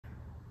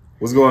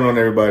What's going on,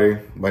 everybody?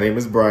 My name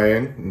is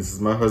Brian, and this is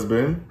my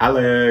husband,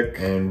 Alec.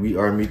 and we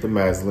are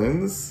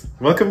Meetthemazelins.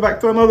 Welcome back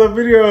to another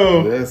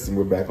video. Yes, and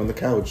we're back on the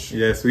couch.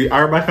 Yes, we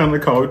are back on the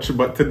couch,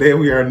 but today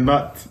we are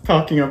not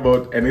talking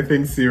about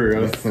anything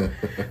serious.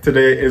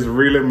 Today is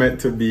really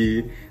meant to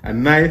be a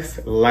nice,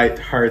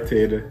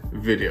 light-hearted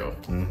video.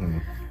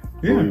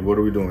 Yeah. What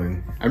are we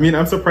doing? I mean,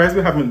 I'm surprised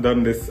we haven't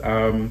done this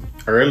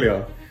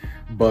earlier,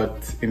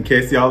 but in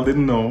case y'all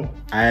didn't know,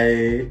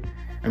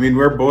 I mean,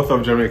 we're both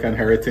of Jamaican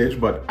heritage,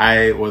 but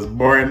I was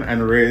born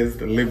and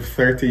raised, lived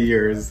 30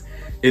 years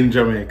in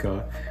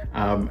Jamaica.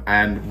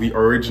 And we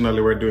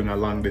originally were doing a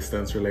long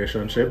distance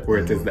relationship where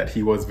it is that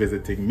he was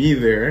visiting me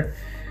there.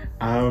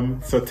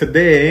 So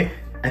today,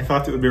 I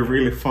thought it would be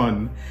really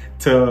fun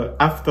to,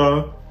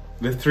 after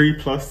the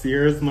 3+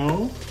 years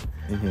now,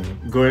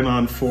 going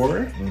on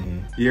 4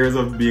 years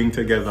of being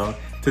together,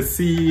 to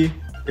see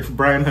if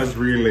Brian has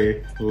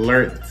really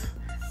learnt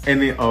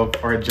any of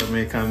our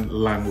Jamaican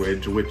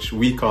language, which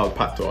we call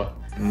Patois.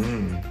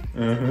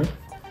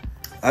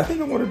 I think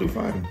I'm gonna do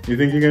fine. You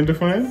think you're gonna do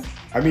fine?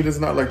 I mean, it's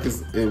not like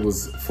it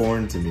was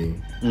foreign to me.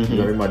 You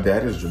know, my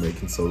dad is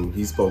Jamaican, so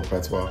he spoke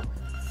Patois.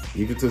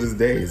 Even to this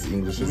day, his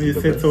English is You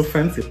say it so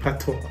fancy,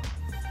 Patois.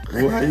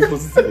 How are you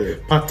supposed to say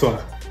it?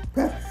 Patois.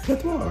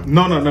 Patois.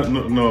 No,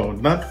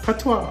 not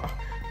Patois.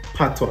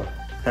 Patois.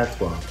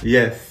 Patois.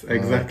 Yes,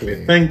 exactly.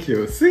 Okay. Thank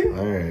you. See?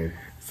 All right.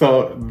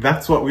 So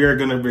that's what we are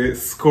going to be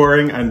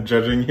scoring and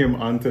judging him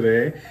on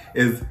today,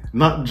 is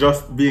not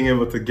just being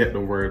able to get the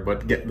word,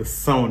 but get the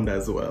sound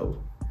as well.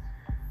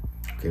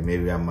 Okay,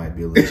 maybe I might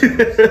be a little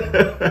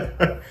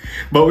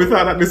But we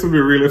thought that this would be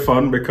really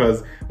fun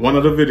because one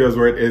of the videos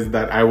where it is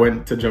that I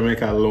went to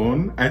Jamaica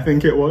alone, I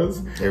think it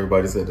was.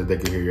 Everybody said that they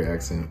could hear your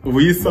accent.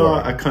 We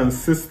saw a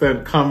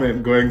consistent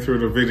comment going through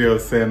the video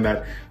saying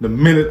that the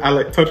minute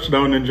Alec touched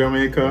down in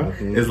Jamaica,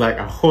 it's like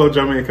a whole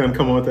Jamaican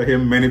come out of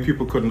him. Many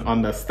people couldn't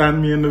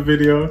understand me in the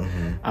video.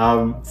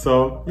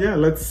 So yeah,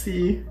 let's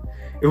see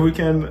if we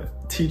can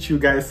teach you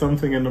guys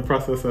something in the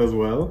process as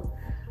well.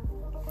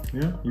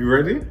 Yeah, you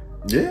ready?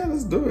 Yeah,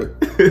 let's do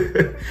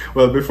it.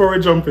 Well, before we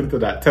jump into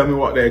that, tell me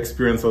what the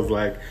experience was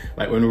like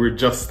when we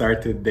just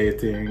started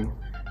dating.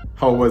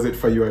 How was it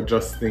for you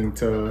adjusting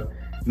to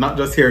not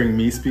just hearing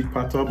me speak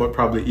Patois, but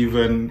probably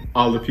even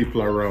all the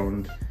people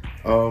around?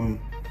 When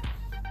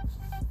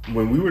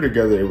we were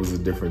together, it was a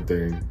different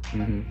thing.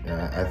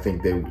 I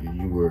think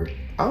you were,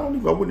 I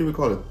wouldn't even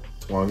call it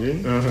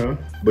twanging,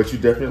 but you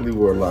definitely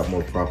were a lot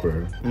more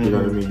proper. You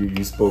know what I mean?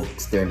 You spoke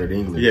standard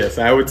English. Yes,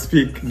 I would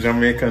speak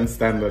Jamaican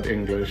standard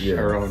English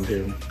around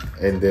him.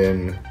 And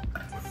then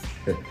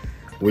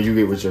when you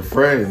get with your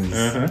friends,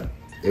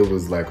 it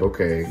was like,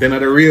 okay. They're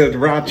not a real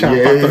raw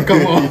chap,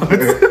 come on.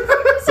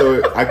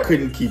 So I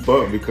couldn't keep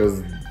up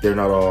because they're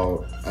not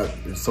all,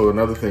 so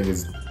another thing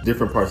is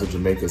different parts of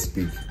Jamaica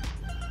speak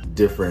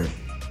different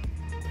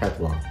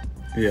Patois.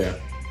 Yeah.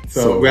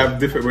 So we have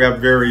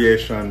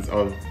variations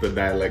of the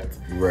dialect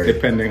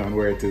depending on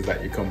where it is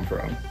that you come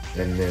from.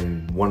 And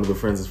then one of the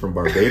friends is from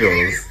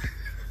Barbados.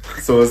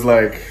 So it's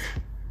like,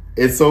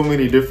 it's so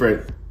many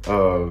different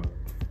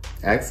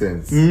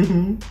accents.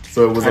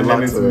 So it was a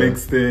lot to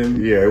mixed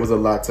in. Yeah, it was a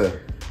lot to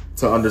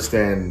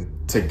understand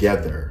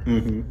together.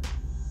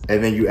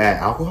 And then you add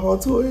alcohol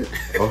to it.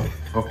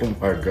 Oh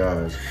my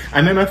gosh.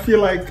 And then I feel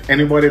like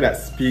anybody that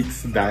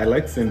speaks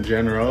dialects in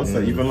general,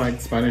 so even like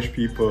Spanish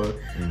people,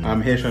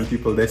 Haitian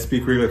people, they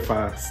speak really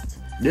fast.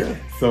 Yeah.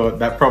 So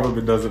that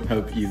probably doesn't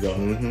help either.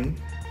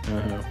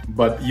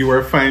 But you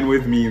were fine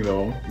with me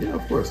though. Yeah,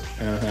 of course.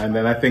 And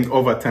then I think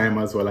over time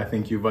as well, I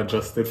think you've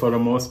adjusted for the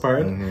most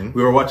part.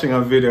 We were watching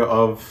a video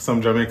of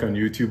some Jamaican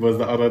YouTubers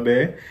the other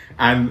day,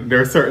 and there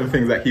are certain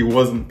things that he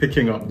wasn't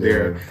picking up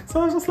there.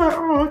 So I was just like,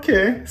 oh,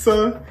 okay.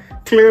 So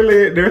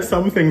clearly there's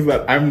some things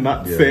that I'm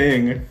not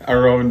saying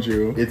around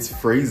you. It's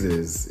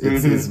phrases.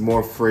 It's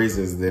more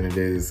phrases than it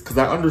is, because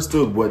I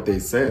understood what they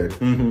said.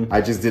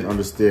 I just didn't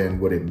understand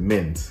what it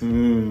meant.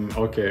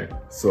 Okay.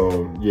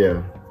 So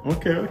yeah.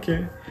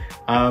 Okay.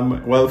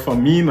 Well, for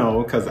me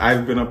now, because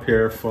I've been up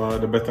here for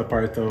the better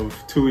part of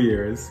 2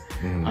 years,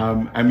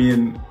 I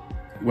mean,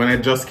 when I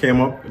just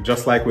came up,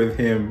 just like with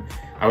him,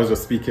 I was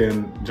just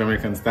speaking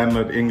Jamaican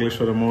Standard English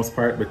for the most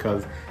part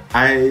because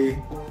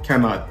I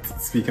cannot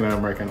speak in an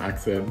American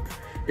accent.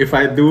 If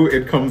I do,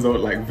 it comes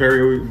out like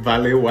very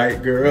valley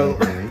white girl.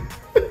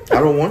 I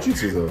don't want you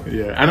to though.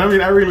 Yeah, and I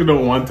mean, I really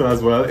don't want to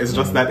as well. It's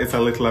just that it's a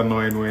little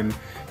annoying when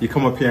you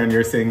come up here and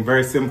you're saying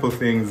very simple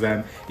things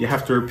and you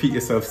have to repeat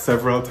yourself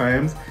several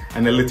times,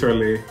 and they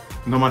literally,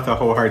 no matter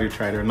how hard you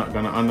try, they're not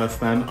gonna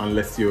understand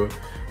unless you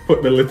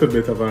put the little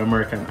bit of an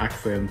American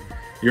accent.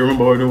 You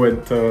remember when we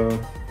went to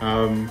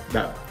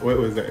what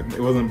was it?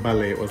 It wasn't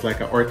ballet, it was like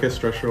an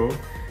orchestra show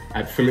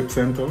at Phillips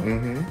Center.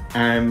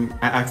 And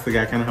I asked the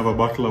guy, can I have a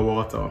bottle of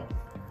water?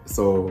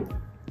 So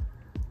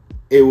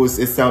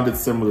it sounded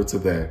similar to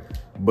that,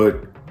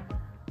 but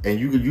and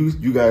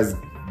you guys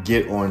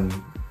get on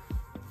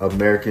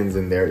Americans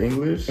and their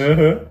English.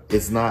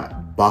 It's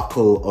not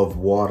bottle of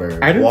water.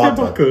 I didn't say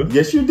buckle.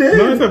 Yes, you did.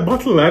 No, I said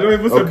bottle. I don't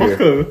even say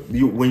buckle.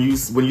 When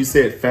you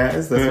say it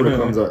fast, that's what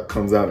it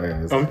comes out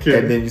as. Okay.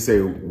 And then you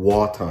say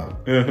water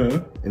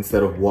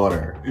instead of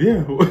water.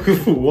 Yeah,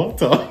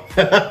 water.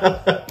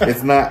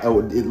 It's not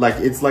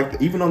it's like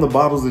even on the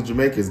bottles in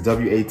Jamaica, it's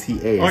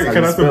WATA. Oh, you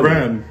cannot the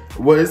brand.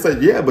 Well, it's like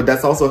but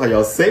that's also how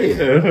y'all say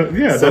it.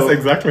 Yeah, so, that's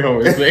exactly how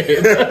we say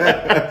it.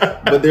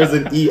 But there's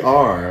an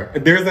ER.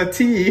 There's a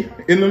T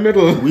in the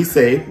middle. We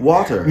say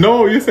water.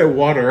 No, you say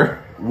water.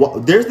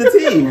 There's the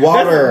T.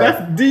 Water.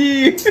 That's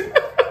D.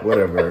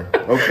 Whatever.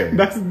 Okay.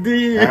 That's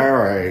D. All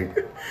right.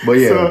 But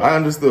yeah, so, I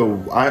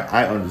understood.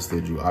 I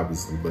understood you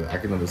obviously, but I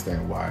can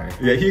understand why.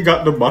 Yeah, he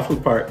got the bottle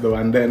part though,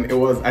 and then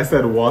I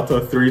said water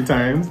 3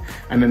 times,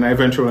 and then I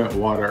eventually went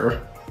water.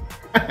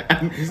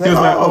 And he was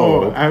like,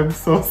 "Oh, I'm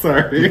so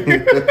sorry."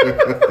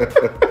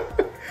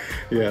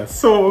 Yeah.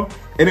 So,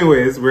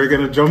 anyways, we're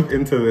gonna jump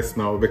into this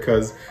now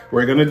because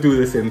we're gonna do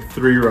this in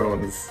 3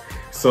 rounds.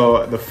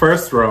 So the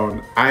first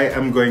round, I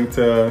am going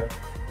to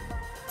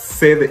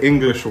say the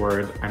English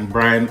word, and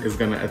Brian is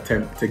gonna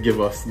attempt to give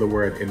us the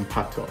word in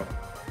Patois.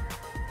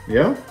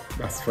 Yeah,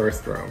 that's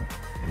first round.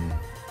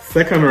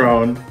 Second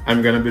round,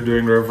 I'm gonna be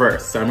doing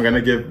reverse. So I'm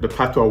gonna give the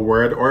Patois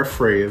word or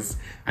phrase,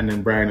 and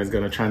then Brian is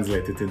gonna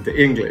translate it into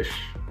English.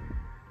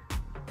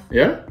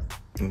 Yeah?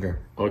 Okay.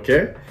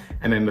 Okay.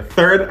 And then the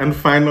third and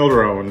final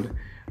round,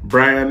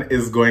 Brian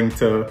is going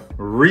to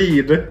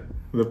read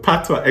the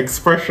Patois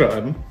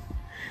expression,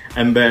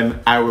 and then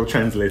I will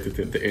translate it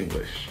into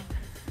English.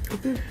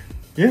 Okay.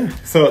 Yeah.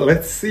 So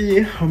let's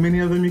see how many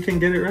of them you can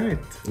get it right.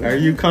 Are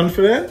you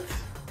confident?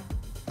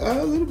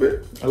 A little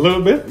bit. A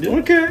little bit? Yeah.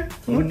 Okay.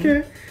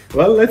 Okay.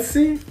 Well, let's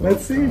see.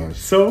 Let's see. Gosh.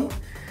 So,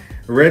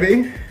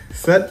 ready,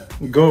 set,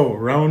 go.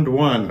 Round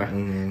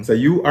 1. So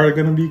you are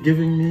going to be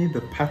giving me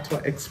the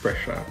Patois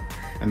expression.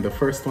 And the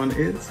first one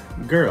is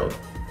girl.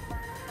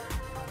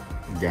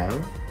 Gal?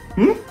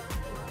 Hmm?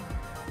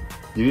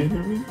 You didn't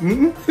hear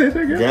me? Say it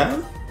again.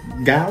 Gal?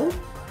 Gal?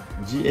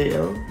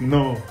 G-A-L?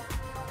 No.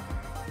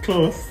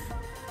 Close.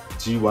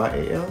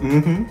 G-Y-A-L?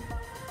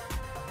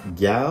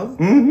 Gal?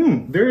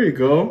 There you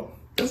go.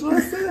 That's what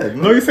I said.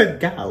 No, you said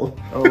gal.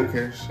 Oh,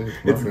 okay. Shit.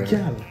 It's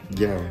gal.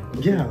 Gal.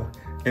 Gal.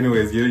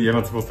 Anyways, you're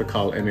not supposed to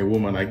call any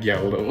woman a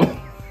gal though.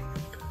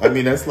 I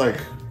mean, that's like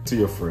to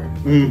your friend.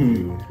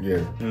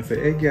 Yeah. And say,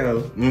 hey,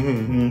 gal.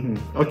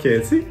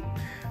 Okay, see?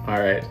 All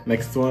right.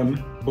 Next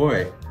one,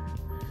 boy.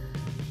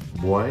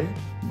 Boy?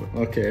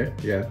 Okay,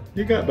 yeah.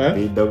 You got that.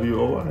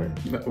 B-W-O-I?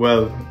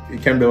 Well,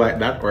 it can be like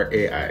that or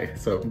A-I.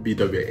 So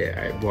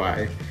B-W-A-I,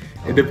 boy.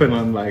 It depends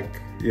on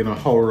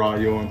how raw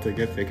you want to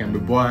get. It can be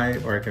boy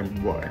or it can be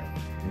boy.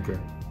 Okay.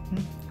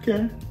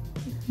 Okay.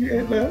 You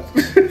ate that.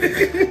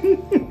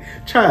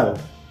 Child.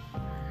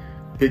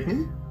 Pick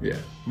me? Yeah.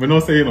 But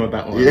don't say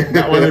that one. Yeah.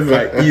 That one is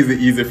like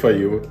easy for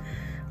you.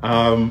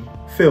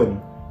 Film.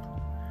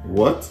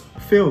 What?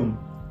 Film.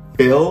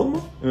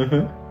 Film?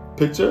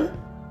 Picture?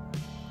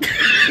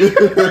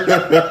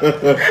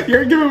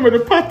 You're giving me the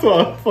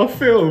patois for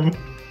film.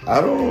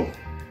 I don't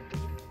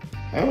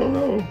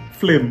know.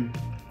 Flim.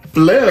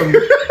 Phlegm?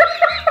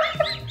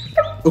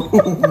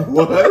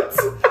 What?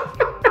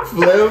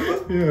 Phlegm?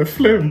 Yeah,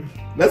 phlegm.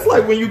 That's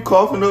like when you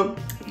coughing up.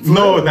 Phlegm,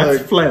 no,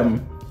 that's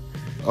phlegm.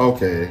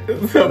 Okay.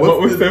 What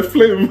was that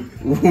phlegm?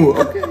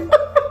 Okay.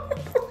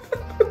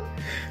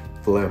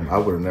 Phlegm. I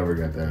would have never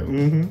got that.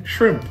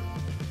 Shrimp.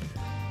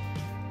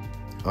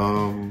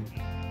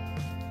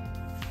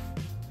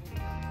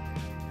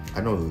 I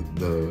know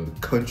the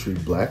country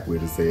black way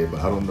to say it, but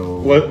I don't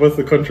know. What's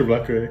the country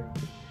black way?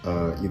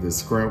 Either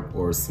scrimp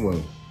or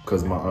swim.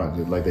 Because my aunt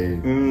did, like they...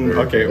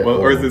 okay, well,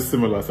 or is it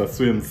similar? So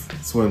swims.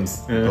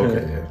 Swims.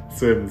 Okay, yeah.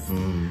 Swims.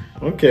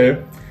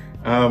 Okay.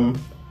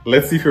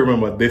 Let's see if you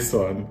remember this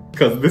one.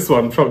 Because this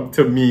one,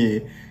 to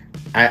me,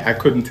 I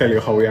couldn't tell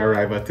you how we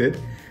arrive at it.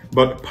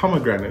 But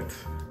pomegranate.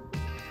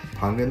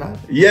 Pomegranate?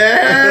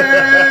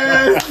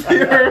 Yes!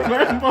 You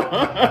remember?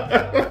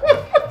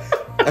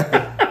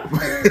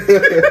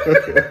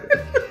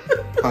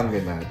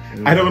 Pomegranate.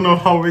 I don't know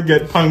how we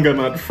get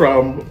pomegranate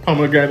from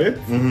pomegranate,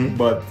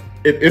 but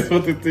it is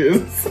what it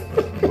is.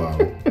 Wow.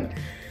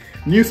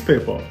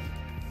 Newspaper.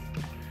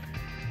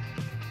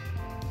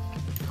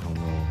 I don't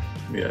know.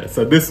 Yeah,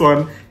 so this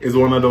one is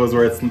one of those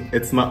where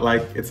it's not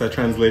like it's a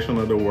translation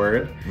of the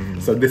word.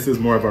 So this is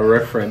more of a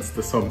reference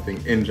to something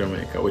in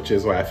Jamaica, which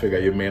is why I figure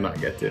you may not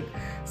get it.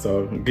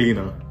 So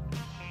Gleaner.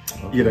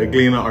 Okay. Either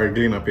Gleaner or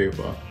Gleaner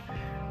paper.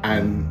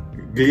 And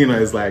Gleaner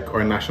is like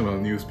our national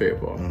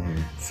newspaper.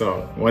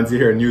 So once you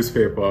hear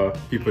newspaper,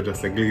 people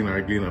just say Gleaner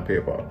or Gleaner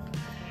paper.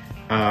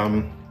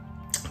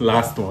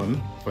 Last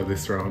one for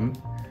this round,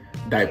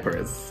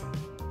 diapers.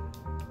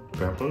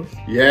 Pampers?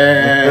 Yes!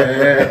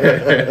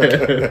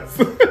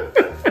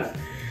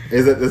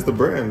 It's the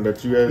brand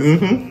that you guys...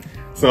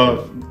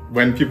 So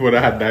when people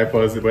that had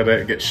diapers, whether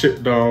it get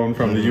shipped down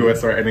from the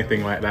US or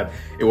anything like that,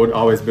 it would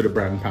always be the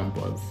brand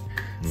Pampers.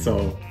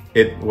 So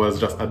it was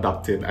just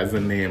adopted as a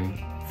name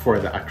for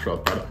the actual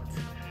product.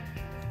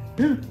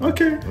 Yeah,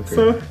 okay.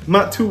 So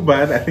not too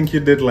bad. I think you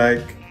did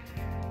like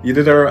You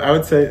did, I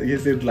would say you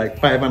did like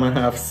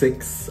 5.5,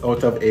 6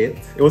 out of 8.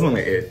 It was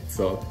only 8,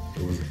 so.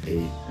 It was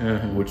 8.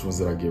 Which ones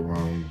did I get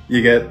wrong?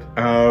 You get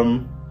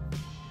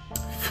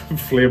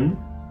flim.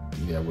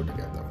 Yeah, I wouldn't have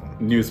got that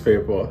one.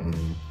 Newspaper.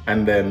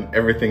 And then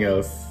everything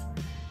else,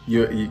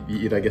 you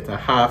either get a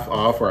half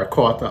off or a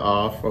quarter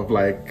off of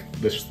like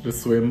the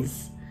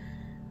swims.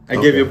 I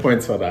gave you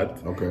points for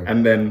that. Okay.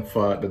 And then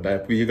for the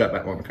diaper, you got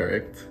that one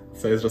correct.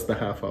 So it's just a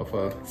half off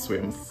for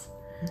swims.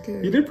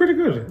 Okay. You did pretty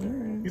good.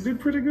 Right. You did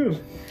pretty good.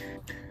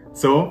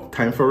 So,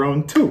 time for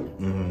round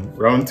 2.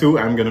 Round 2,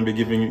 I'm going to be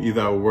giving you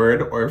either a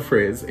word or a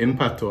phrase in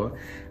Patois,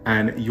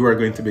 and you are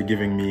going to be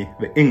giving me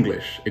the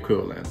English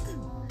equivalent.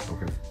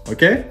 Okay.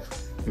 Okay?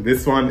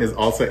 This one is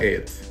also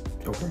 8.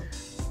 Okay.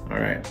 All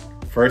right.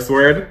 First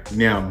word,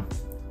 nyam.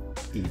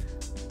 Eat.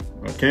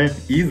 Okay,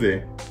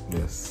 easy.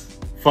 Yes.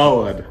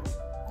 Forward.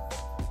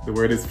 The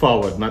word is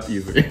forward, not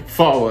easy.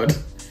 Forward.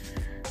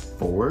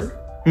 Forward?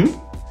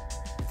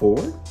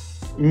 Forward?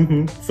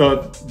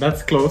 So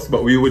that's close,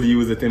 but we would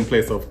use it in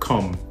place of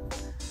come.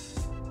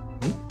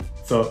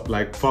 So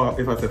like if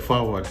I say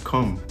forward,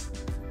 come.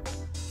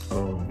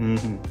 Oh.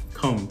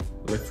 Come,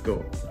 let's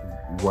go.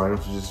 Why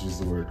don't you just use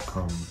the word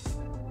come?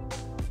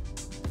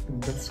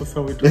 That's just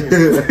how we do it.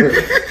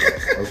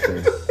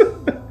 Okay.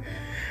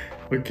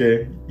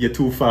 Okay, you're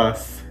too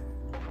fast.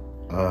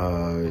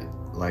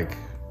 Like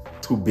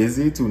too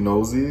busy, too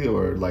nosy,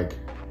 or like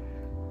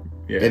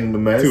in the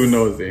mess? Too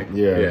nosy.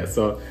 Yeah.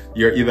 So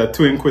you're either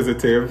too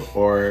inquisitive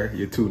or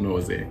you're too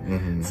nosy.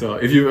 So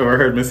if you've ever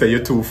heard me say you're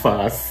too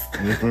fast,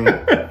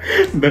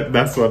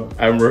 that's what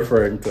I'm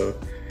referring to.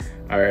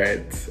 All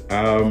right.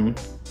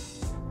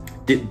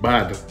 It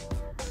bad.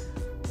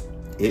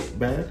 It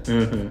bad?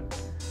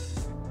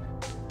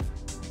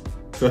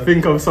 So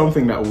think of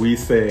something that we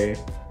say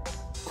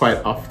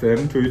quite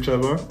often to each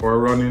other, or a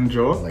running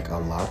joke. Like a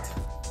lot?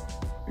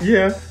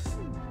 Yeah.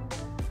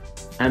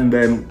 And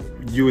then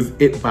use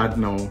it bad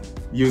now.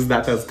 Use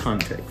that as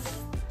context.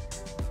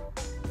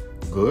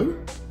 Good?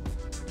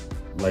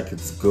 Like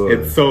it's good?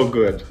 It's so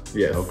good,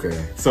 yes.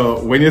 Okay.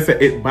 So when you say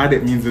it bad,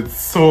 it means it's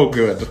so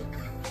good.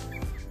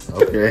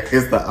 Okay,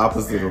 it's the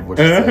opposite of what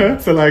you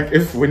said. So like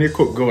when you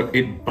cook goat,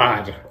 it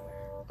bad.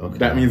 Okay.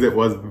 That means it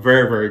was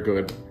very, very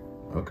good.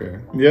 Okay.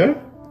 Yeah?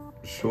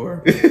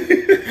 Sure.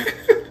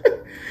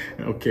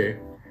 Okay.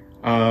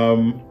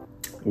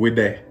 We're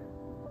there.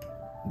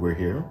 We're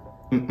here?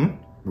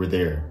 We're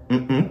there.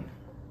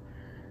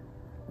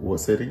 What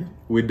city?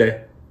 We're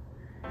there.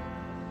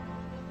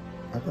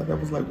 I thought that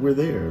was like we're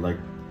there. Like,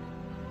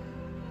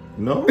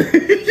 no?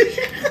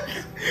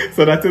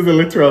 So that is a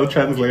literal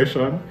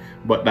translation,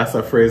 but that's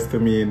a phrase to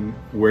mean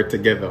we're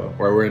together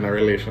or we're in a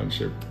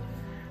relationship.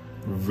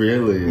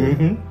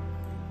 Really?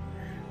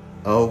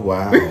 Oh,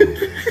 wow.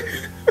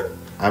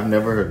 I've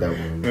never heard that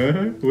one.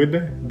 We're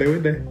there. They were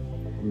there.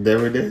 They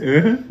were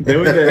there? They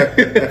were there.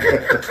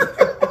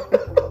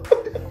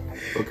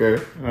 Okay.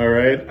 All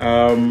right.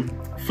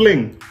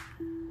 Fling.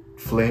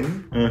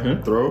 Fling?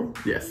 Throw?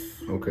 Yes.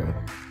 Okay.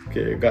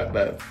 Okay, you got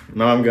that.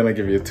 Now I'm gonna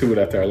give you 2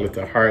 that are a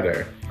little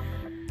harder.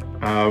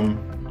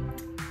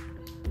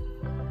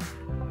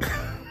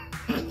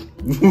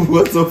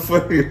 What's so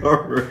funny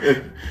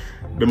already?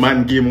 The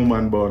man gave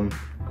woman bun.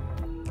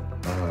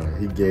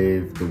 He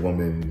gave the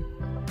woman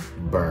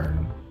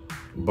burn.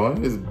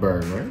 Bun is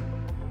burn, right?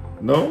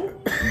 No?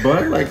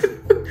 Bun, like...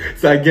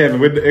 So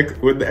again, with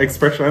the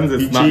expressions,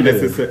 it's not cheated.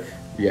 necessary.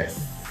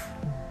 Yes.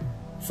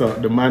 So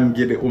the man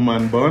gave the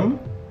woman bun.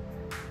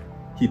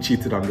 He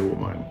cheated on the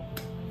woman.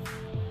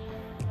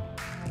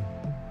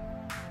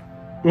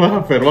 What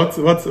happened?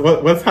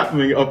 What's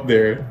happening up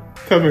there?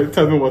 Tell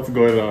me what's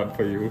going on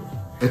for you.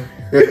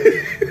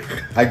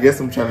 I guess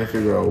I'm trying to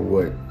figure out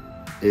what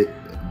it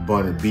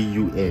bun,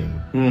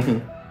 B-U-N.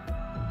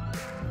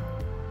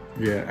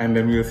 Yeah, and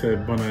then we'll say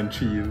bun and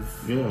cheese.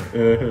 Yeah.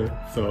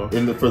 So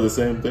for the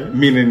same thing?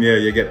 meaning, yeah,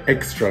 you get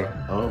extra.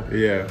 Oh.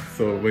 Yeah.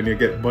 So when you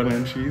get bun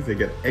and cheese, you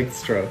get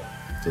extra.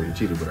 So you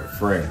cheated with a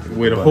friend.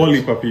 With a whole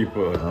heap of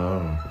people.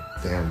 Oh,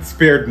 damn.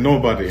 Spared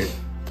nobody.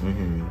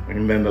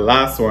 And then the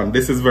last one,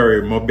 this is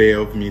very Mobe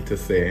of me to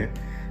say.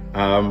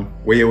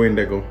 Where you when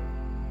they go?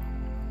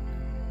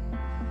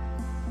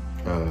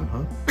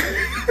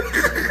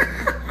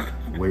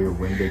 Where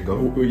when they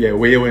go? Yeah,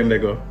 where you when they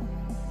go?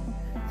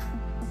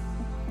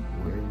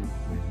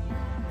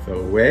 So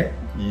where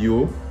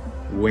you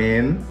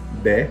when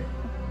they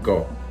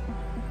go?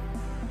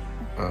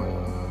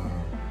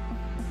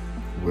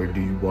 Where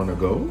do you want to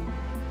go?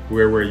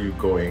 Where were you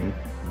going?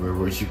 Where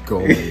were you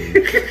going?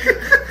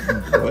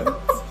 What?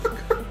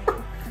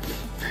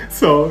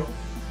 So,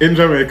 in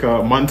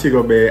Jamaica,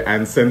 Montego Bay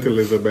and St.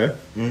 Elizabeth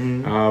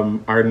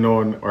are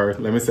known, or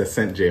let me say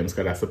St. James,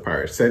 because that's a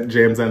parish. St.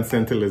 James and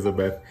St.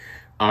 Elizabeth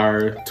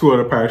are 2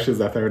 other parishes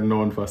that are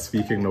known for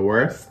speaking the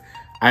worst.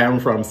 I am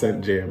from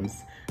St.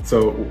 James.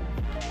 So,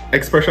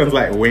 expressions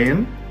like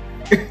Wayne,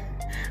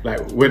 like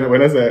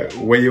when I say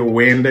where you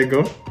Wayne they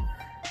go,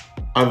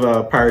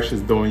 other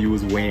parishes don't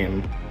use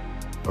Wayne.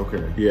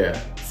 Okay. Yeah.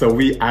 So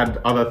we add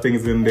other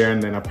things in there,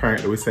 and then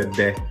apparently we said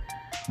they.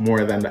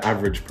 more than the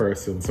average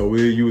person. So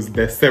we'll use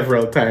this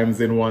several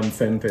times in one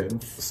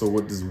sentence. So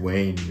what does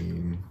wane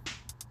mean?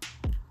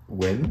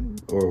 When?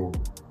 Or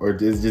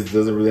this just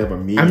doesn't really have a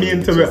meaning? I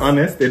mean, to be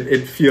honest,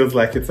 it feels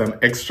like it's an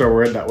extra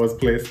word that was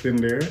placed in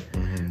there.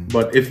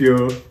 But if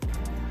you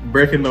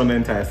breaking down the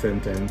entire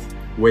sentence,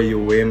 where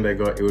you wane they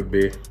go, it would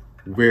be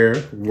where.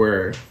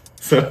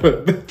 So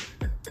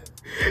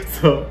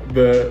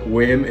the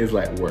wane is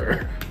like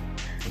where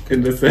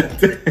in the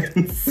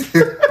sentence.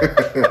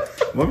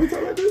 Want me to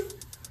talk like this?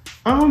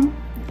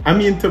 I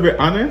mean, to be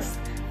honest,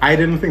 I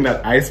didn't think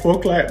that I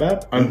spoke like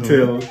that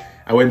until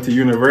I went to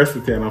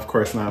university, and of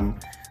course now I'm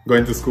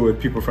going to school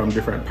with people from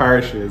different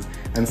parishes,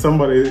 and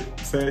somebody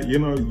said, you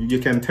know, you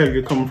can tell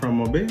you come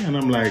from Obey, and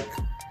I'm like,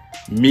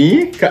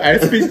 me? Can I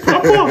speak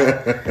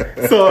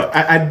proper? So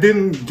I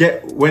didn't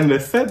get when they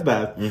said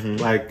that.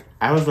 Like,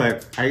 I was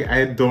like,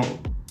 I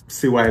don't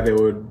see why they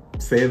would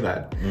say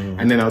that.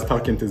 And then I was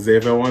talking to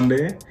Xavier one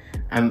day,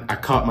 and I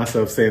caught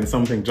myself saying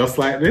something just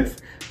like this,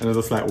 and I was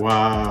just like,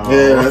 wow.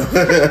 Yeah.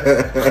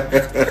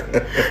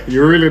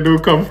 You really do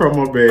come from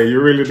Obey.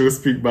 You really do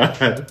speak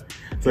bad.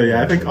 So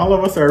yeah, I think all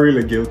of us are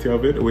really guilty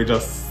of it. We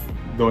just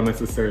don't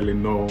necessarily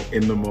know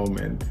in the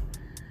moment.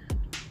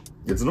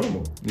 It's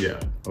normal. Yeah.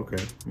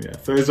 Okay. Yeah.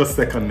 So it's just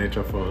second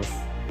nature for us.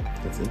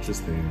 That's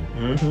interesting.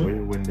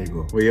 When they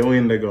go.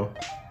 When they go.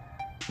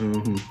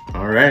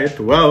 All right.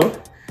 Well,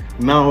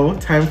 now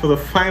time for the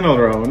final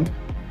round,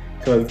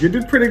 because you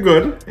did pretty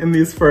good in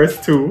these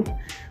first two.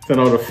 So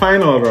now the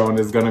final round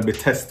is going to be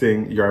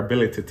testing your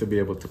ability to be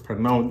able to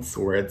pronounce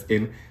words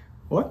in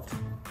what?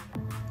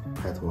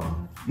 Patois.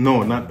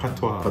 No, not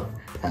patois.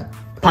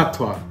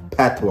 Patois.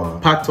 Patois.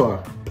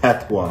 Patois.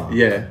 Patois.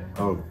 Yeah.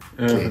 Oh,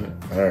 okay.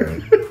 All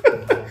right.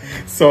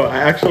 So I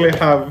actually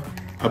have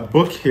a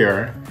book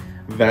here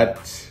that,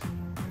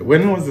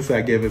 when was this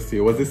I gave this to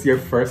you? Was this your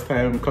first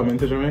time coming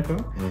to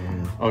Jamaica?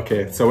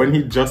 Okay, so when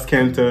he just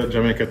came to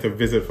Jamaica to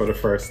visit for the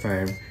first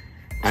time,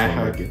 I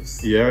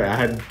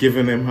had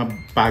given him a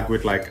bag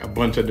with like a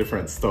bunch of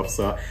different stuff.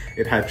 So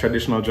it had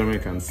traditional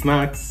Jamaican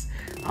snacks,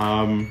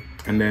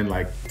 and then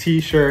like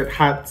t-shirt,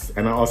 hats,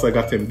 and I also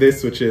got him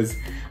this, which is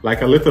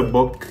like a little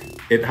book.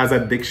 It has a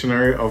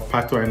dictionary of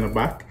Patois in the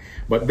back,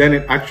 but then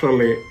it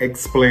actually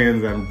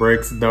explains and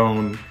breaks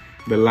down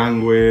the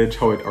language,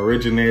 how it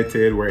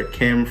originated, where it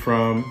came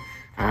from,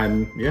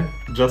 and yeah,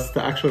 just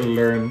to actually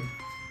learn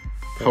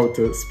how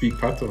to speak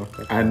Patois.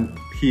 And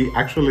he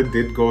actually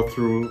did go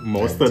through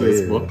most of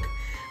this book,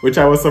 which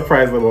I was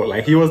surprised about.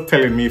 Like, he was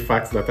telling me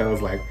facts that I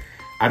was like,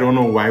 I don't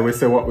know why we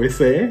say what we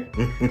say,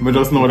 but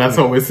just know that's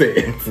how we say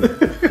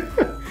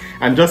it.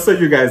 And just so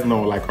you guys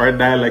know, like, our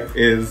dialect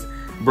is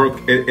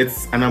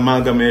it's an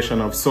amalgamation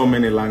of so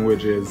many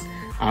languages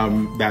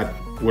that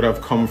would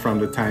have come from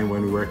the time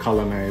when we were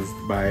colonized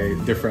by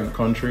different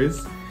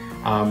countries.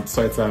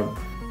 So it's a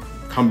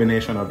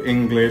combination of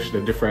English,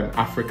 the different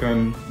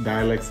African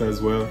dialects as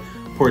well,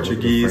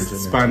 Portuguese,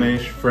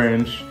 Spanish,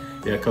 French.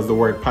 Yeah, because the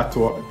word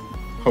patois,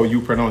 how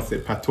you pronounce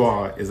it,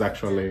 patois, is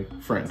actually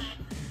French.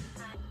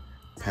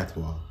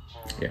 Patois.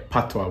 Yeah,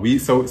 patois.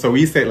 So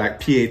we say it like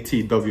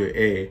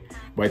P-A-T-W-A,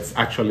 but it's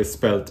actually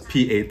spelled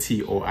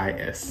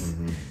P-A-T-O-I-S.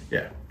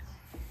 Yeah.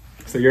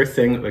 So you're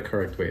saying it the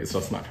correct way. It's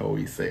just not how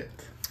we say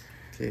it.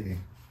 Okay.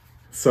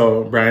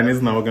 So Brian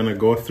is now gonna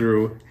go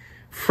through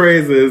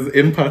phrases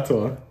in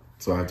patois.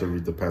 So I have to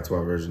read the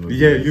patois version of this?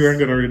 Yeah, you are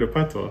gonna read the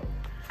patois.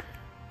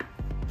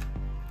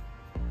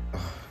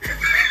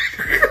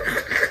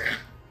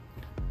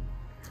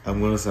 I'm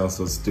gonna sound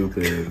so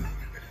stupid.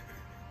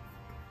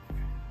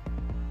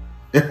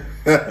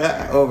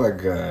 Oh my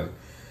god.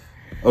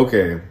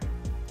 Okay.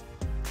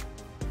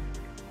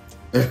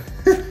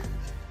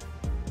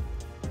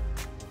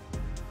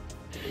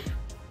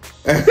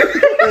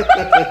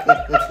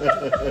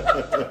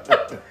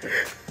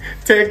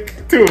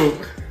 Take two.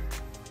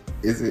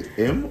 Is it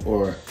M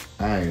or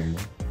I'm?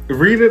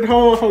 Read it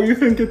how you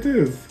think it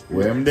is.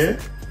 Wemde?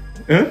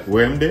 Huh?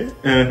 Wemde?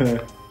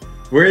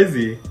 Where is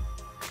he?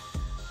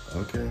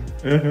 Okay.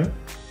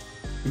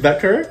 Is that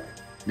correct?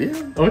 Yeah.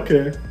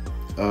 Okay.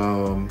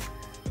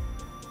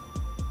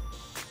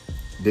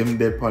 Them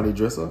de party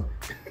dresser?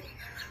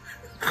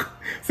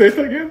 Say it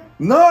again.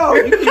 No!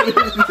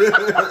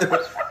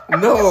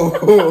 No!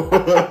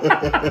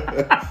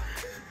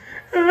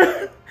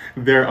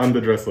 They're on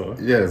the dresser.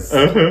 Yes.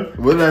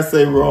 What did I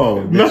say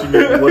wrong? Nothing.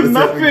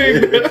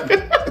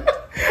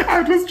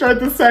 I just tried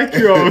to psych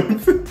you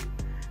out.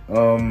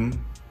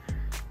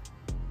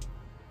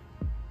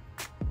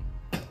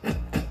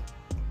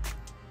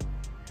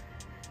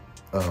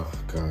 Oh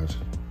gosh.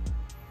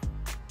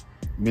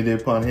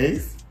 Mide pan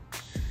haze?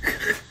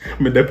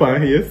 Mide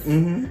pan haze?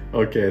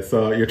 Okay,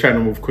 so you're trying to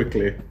move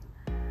quickly.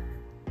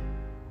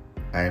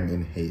 I'm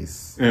in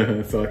haste.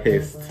 So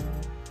haste.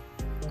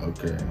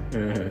 Okay.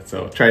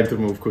 So trying to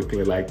move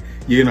quickly, like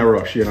you're in a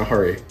rush, you're in a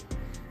hurry.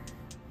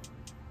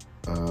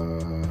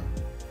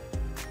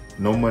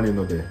 No money,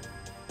 no day.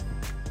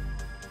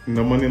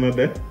 No money, no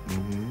day?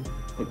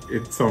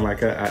 It sounds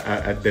like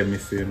a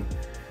demi-scene,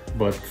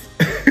 but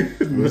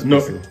no,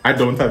 I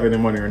don't have any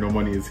money or no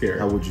money is here.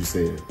 How would you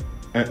say it?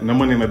 No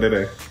money, no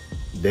dede.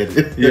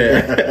 Dede.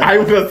 Yeah, I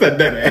would have said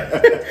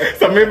dede.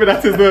 So maybe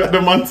that is the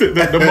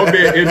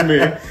Mobe in me.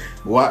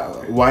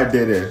 Why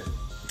dede?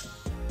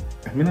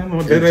 I mean, I don't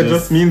know. Dede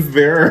just means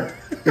there.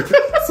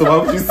 So why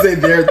would you say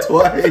there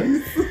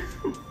twice?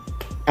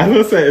 As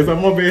I say, it's a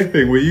Mobe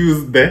thing. We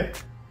use de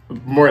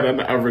more than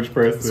the average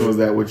person. So is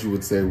that what you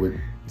would say with?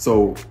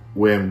 So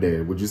where am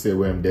there? Would you say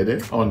where am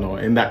dede? Oh no!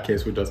 In that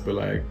case, we'd just be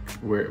like,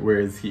 where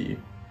is he?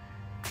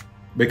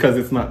 Because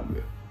it's not.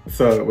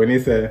 So when you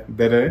say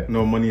dede,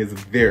 no money is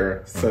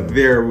there. So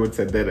there we would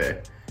say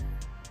dede.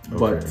 Okay.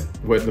 But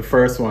with the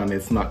first one,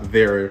 it's not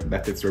there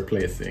that it's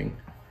replacing.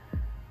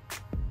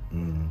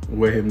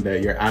 With him there,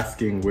 you're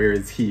asking where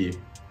is he?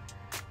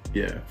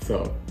 Yeah,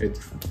 so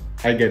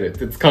I get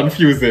it. It's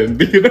confusing.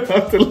 You don't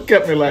have to look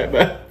at me like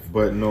that.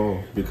 But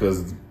no,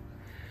 because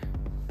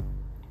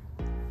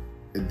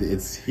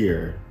it's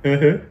here.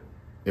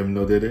 Him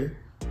no dede?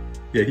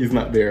 Yeah, he's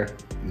not there.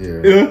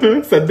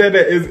 Yeah. So dede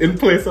is in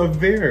place of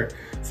there.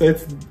 So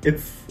it's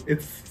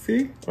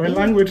see, our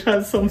language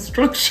has some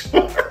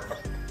structure.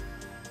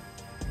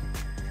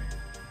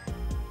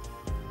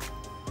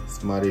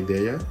 Somebody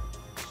there?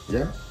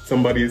 Yeah.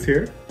 Somebody is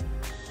here.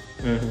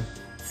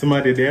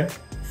 Somebody there.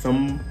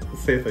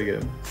 Say it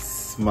again.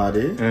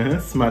 Somebody.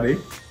 Somebody.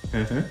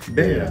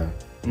 There.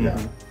 Yeah.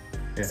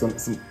 Yeah.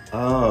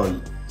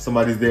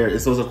 Somebody's there.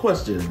 So it's a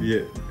question.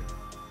 Yeah.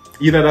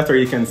 Either that or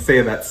you can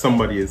say that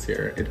somebody is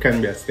here. It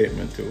can be a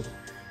statement too.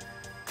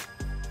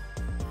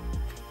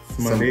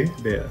 Somebody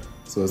there.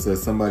 So it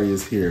says somebody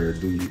is here.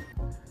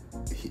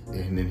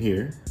 And then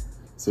here.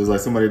 So it's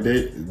like somebody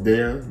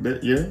there,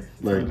 yeah?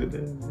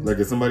 Like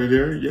is somebody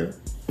there? Yeah.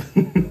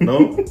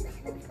 No?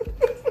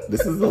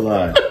 This is a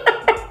lie.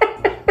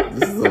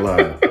 This is a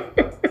lie.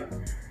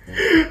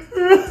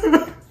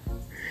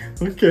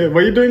 Okay, but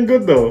you're doing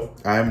good though.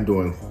 I'm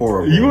doing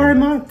horrible. You are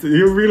not.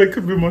 You really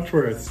could be much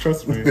worse.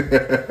 Trust me.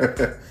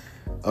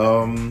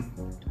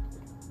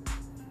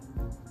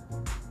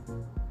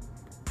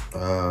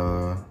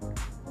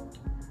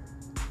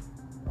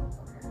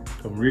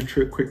 Come read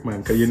through it quick,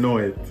 man, cause you know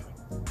it.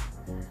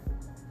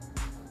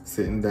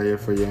 Sitting there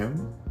for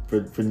yam?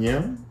 For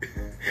yam?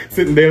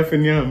 Sitting there for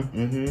yam.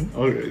 Mm-hmm.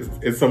 Oh,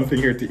 it's something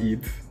here to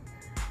eat.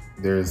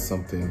 There is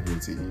something here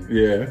to eat.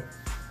 Yeah.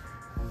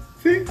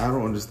 See? I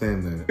don't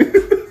understand that.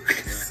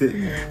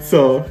 Sitting.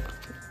 So,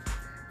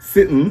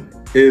 sitting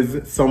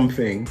is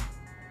something,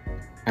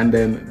 and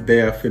then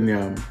there for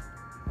yam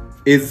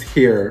is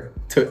here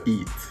to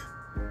eat.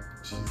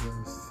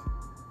 Jesus.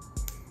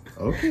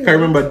 Okay. I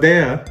remember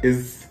there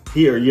is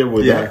here, yeah,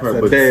 with that part,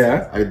 so but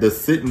there, the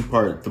sitting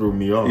part threw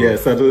me off. Yeah,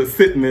 so the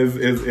sitting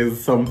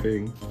is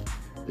something.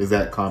 Is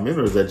that common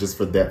or is that just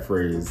for that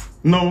phrase?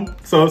 No,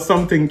 so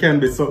something can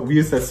be, so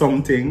we say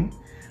something,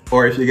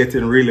 or if you're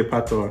getting really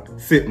patois,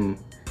 sitting,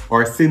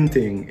 or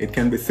sinting, it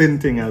can be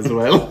sinting as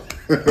well.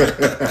 Oh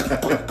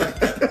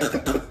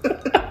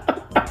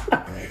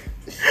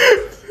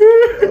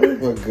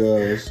my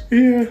gosh.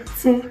 Yeah,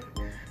 so,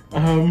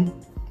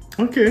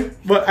 okay,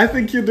 but I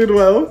think you did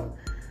well.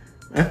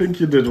 I think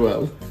you did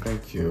well.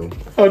 Thank you.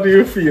 How do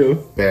you feel?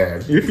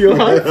 Bad. You feel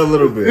hot? A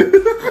little bit.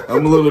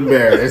 I'm a little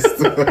embarrassed.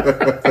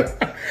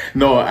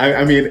 No,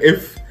 I mean,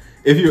 if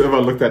you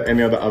ever looked at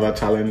any of the other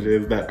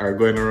challenges that are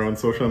going around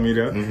social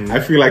media, I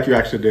feel like you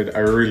actually did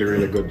a really,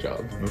 really good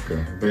job.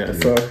 Okay. Yeah,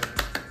 so.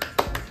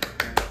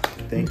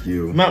 Thank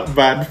you. Not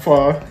bad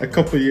for a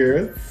couple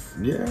years.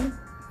 Yeah.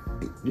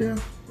 Yeah.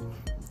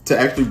 To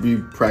actually be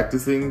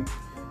practicing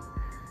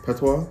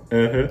patois?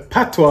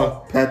 Patois.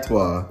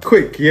 Patois.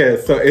 Quick, yeah.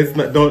 So it's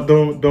not,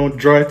 don't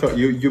draw it out.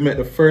 You make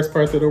the first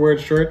part of the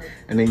word short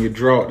and then you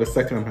draw out the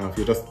second half.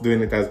 You're just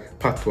doing it as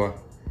patois.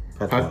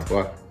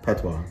 Patois.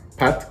 Patois.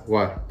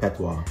 Patois.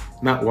 Patois.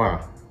 Not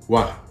wa.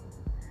 Wa.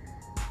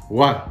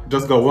 Wa.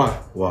 Just go wa.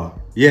 Wa.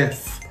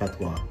 Yes.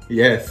 Patois.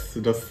 Yes.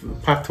 Just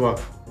patois.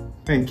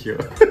 Thank you.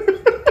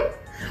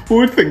 Who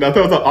would think that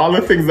out of all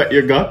the things that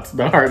you got,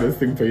 the hardest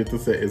thing for you to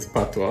say is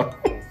patois?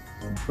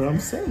 But I'm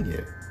saying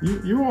it.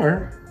 You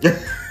are.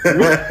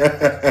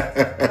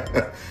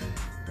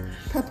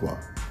 Patois.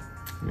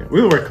 Yeah,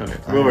 we'll work on it.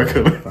 We'll work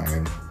on it.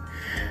 Fine.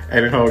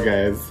 Anyhow,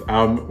 guys,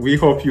 we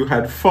hope you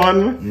had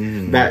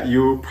fun, that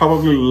you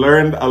probably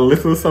learned a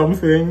little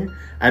something.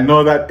 I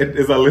know that it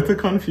is a little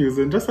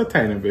confusing, just a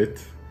tiny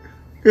bit.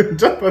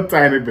 Just a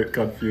tiny bit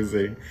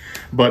confusing.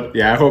 But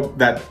yeah, I hope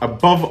that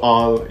above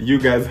all, you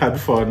guys had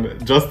fun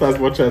just as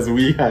much as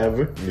we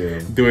have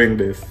doing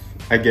this.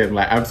 Again,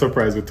 like, I'm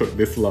surprised it took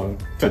this long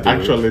to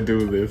actually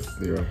do this.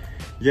 Yeah.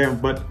 Yeah,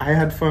 but I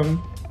had fun.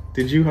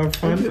 Did you have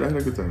fun? I had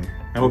a good time.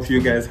 I hope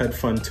you guys had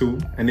fun too.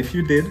 And if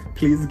you did,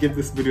 please give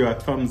this video a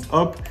thumbs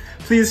up.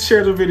 Please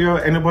share the video.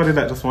 Anybody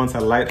that just wants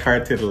a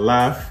light-hearted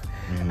laugh.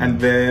 And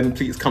then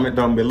please comment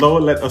down below.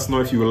 Let us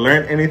know if you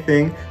learned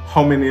anything,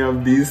 how many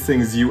of these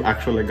things you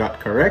actually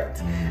got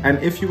correct. And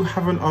if you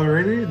haven't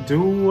already,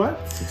 do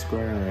what?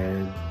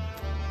 Subscribe.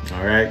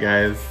 All right,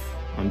 guys.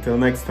 Until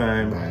next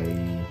time.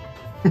 Bye.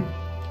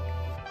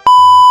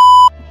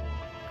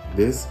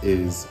 This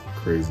is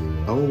crazy.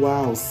 Oh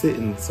wow,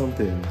 sitting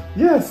something.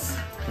 Yes.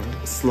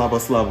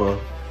 Slava slava.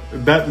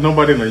 that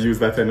nobody don't use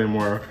that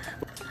anymore.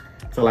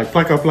 So like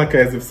plaka plaka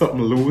is if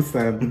something loose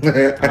and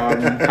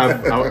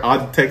have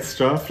odd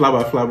texture.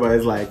 Flabba flabba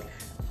is like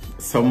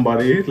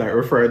somebody like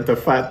referring to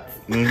fat,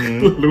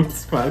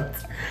 loose fat.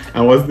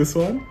 And what's this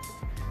one?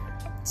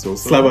 So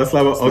slabba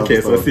slabba. Okay,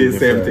 slabba, so see the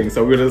same fat. thing.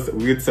 So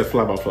we'd say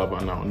flabba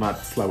flabba now, not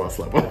slabba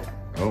slabba.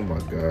 Oh my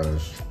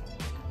gosh.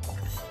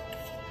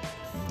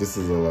 This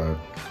is a lot.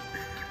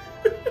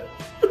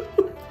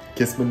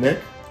 Kiss my neck?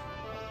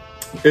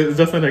 It's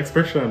just an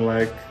expression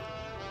like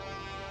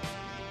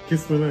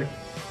kiss my neck.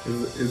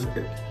 Is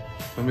it?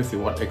 Let me see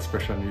what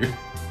expression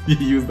you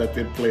use that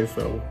in place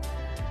of.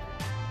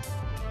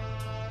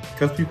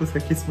 Because people say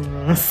kiss my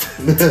ass.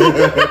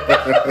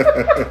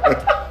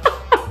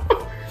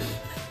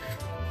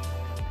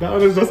 That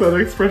one is just an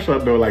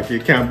expression though, like you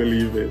can't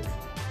believe it.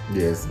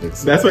 Yes,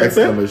 that's what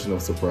exclamation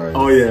of surprise.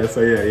 Oh yeah,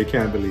 so yeah, you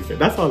can't believe it.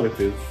 That's all it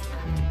is.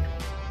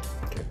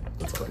 Okay,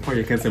 that's all. Or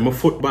you can say my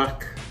foot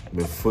back.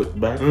 The foot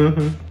back?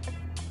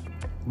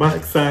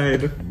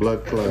 Backside.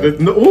 Blood clot.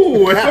 No,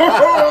 ooh,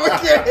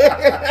 okay.